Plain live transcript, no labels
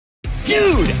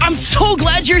Dude, I'm so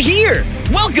glad you're here!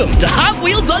 Welcome to Hot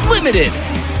Wheels Unlimited!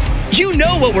 You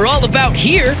know what we're all about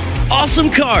here.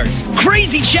 Awesome cars,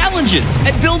 crazy challenges,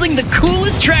 and building the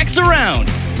coolest tracks around,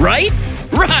 right?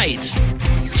 Right!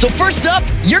 So first up,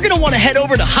 you're gonna want to head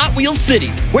over to Hot Wheels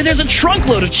City, where there's a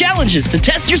trunkload of challenges to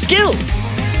test your skills.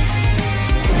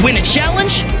 Win a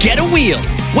challenge, get a wheel.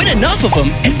 Win enough of them,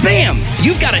 and bam!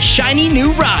 You've got a shiny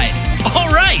new ride. All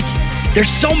right! There's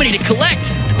so many to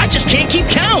collect, I just can't keep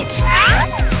count.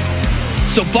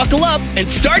 So buckle up and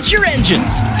start your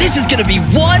engines. This is gonna be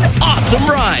one awesome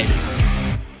ride.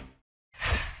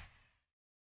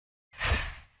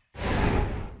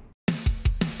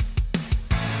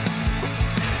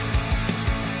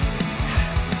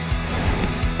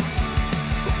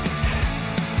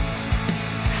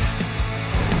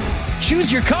 Choose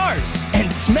your cars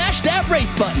and smash that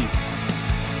race button.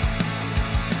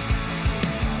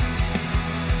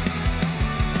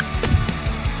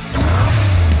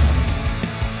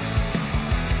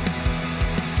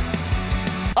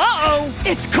 Uh-oh!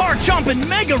 It's Car Chompin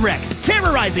Mega Wrex,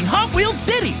 terrorizing Hot Wheels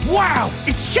City! Wow!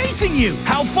 It's chasing you!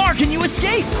 How far can you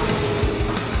escape?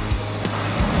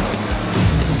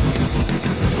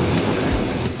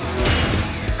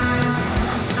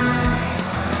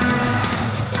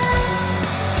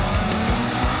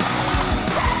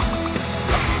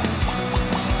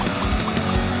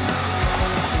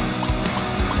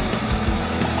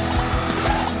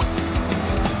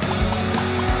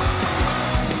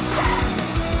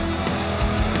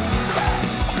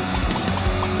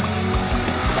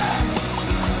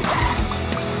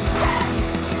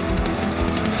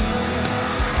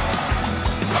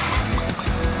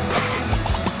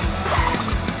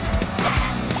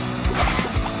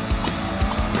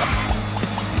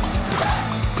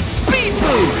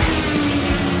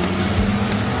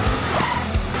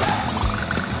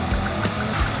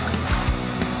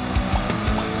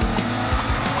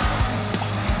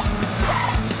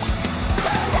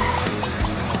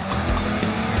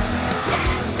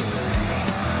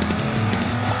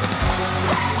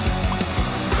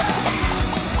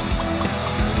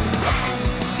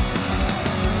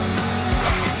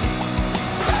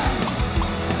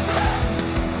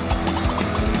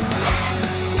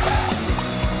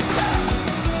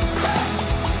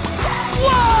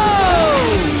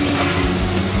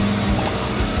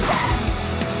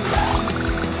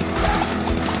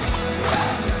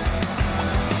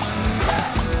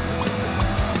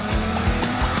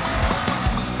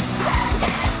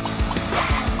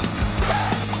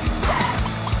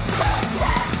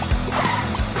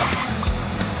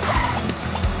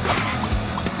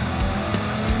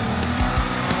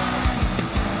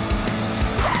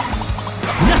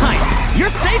 You're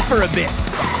safe for a bit.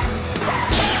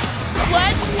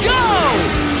 Let's go!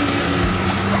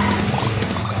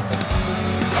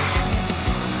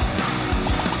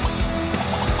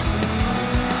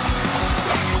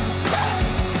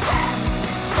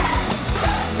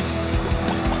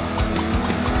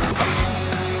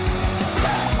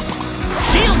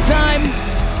 Shield time!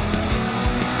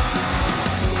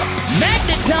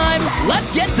 Magnet time!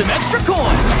 Let's get some extra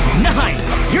coins!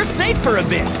 Nice! You're safe for a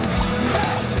bit.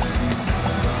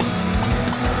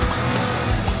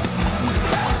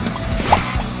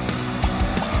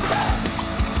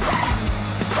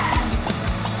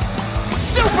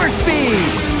 Super speed!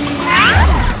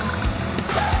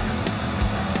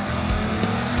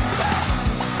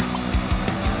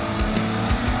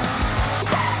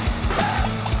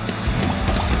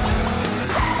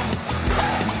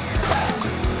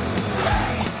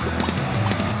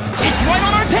 It's right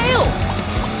on our tail!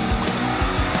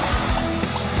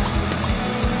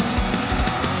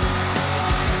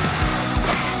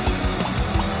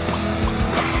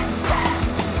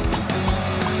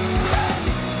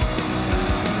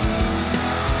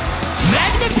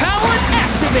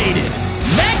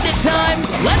 Magnet time!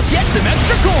 Let's get some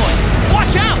extra coins!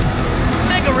 Watch out!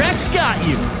 Mega Wrex got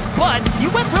you, but you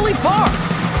went really far.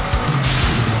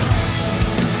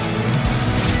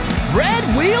 Red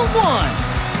wheel 1.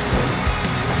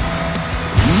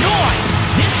 Nice!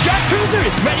 This shot cruiser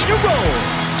is ready to roll.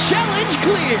 Challenge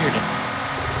cleared.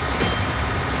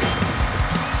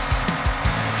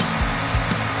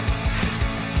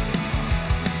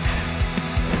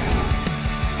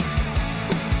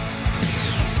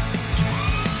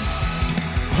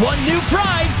 One new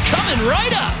prize coming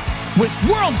right up! With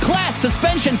world-class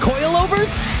suspension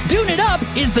coilovers, Dune It Up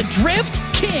is the Drift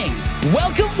King.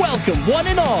 Welcome, welcome, one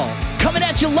and all. Coming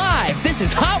at you live, this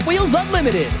is Hot Wheels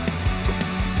Unlimited.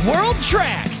 World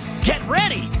Tracks, get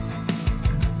ready!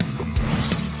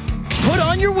 Put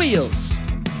on your wheels.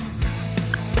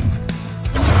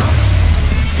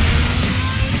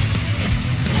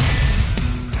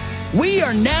 We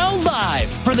are now live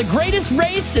for the greatest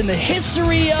race in the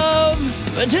history of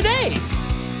today.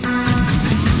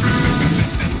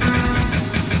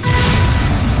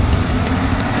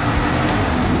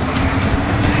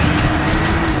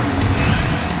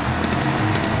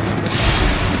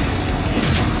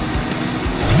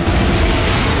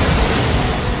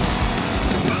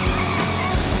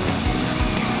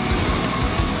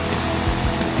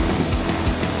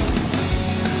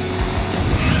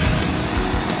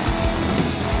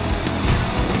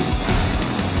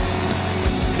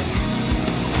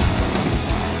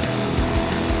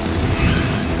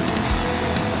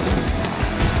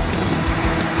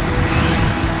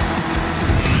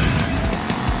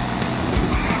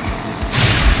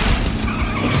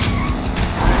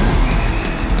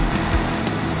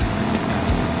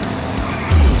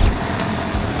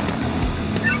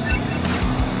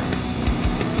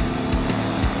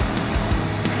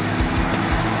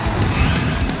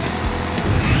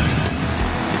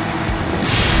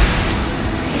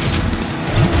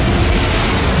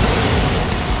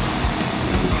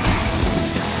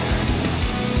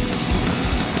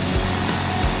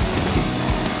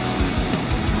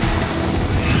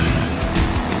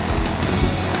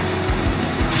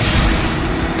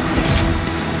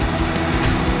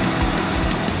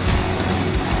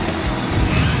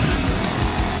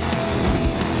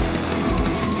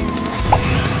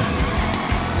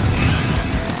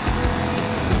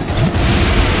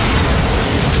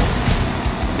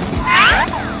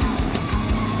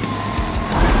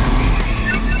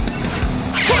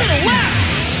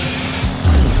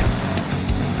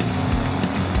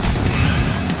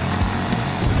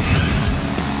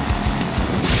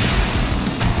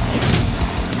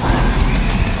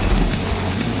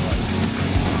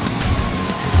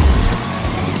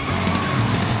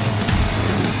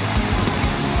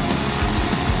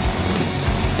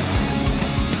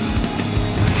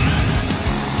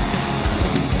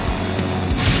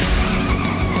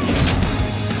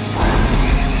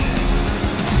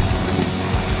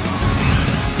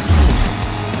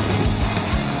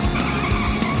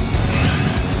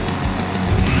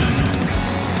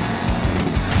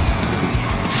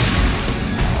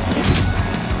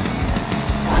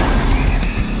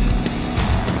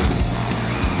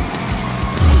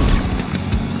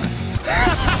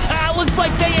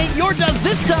 Does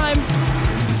this time.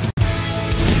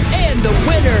 And the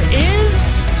winner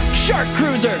is Shark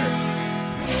Cruiser.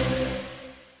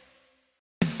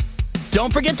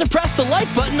 Don't forget to press the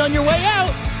like button on your way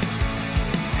out.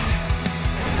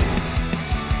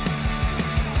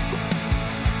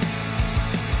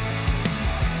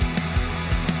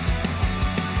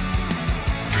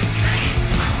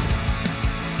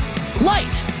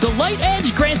 Light. The Light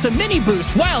Edge grants a mini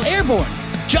boost while airborne.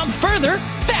 Jump further,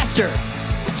 faster.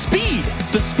 Speed.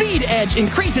 The Speed Edge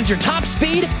increases your top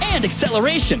speed and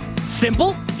acceleration.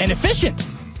 Simple and efficient.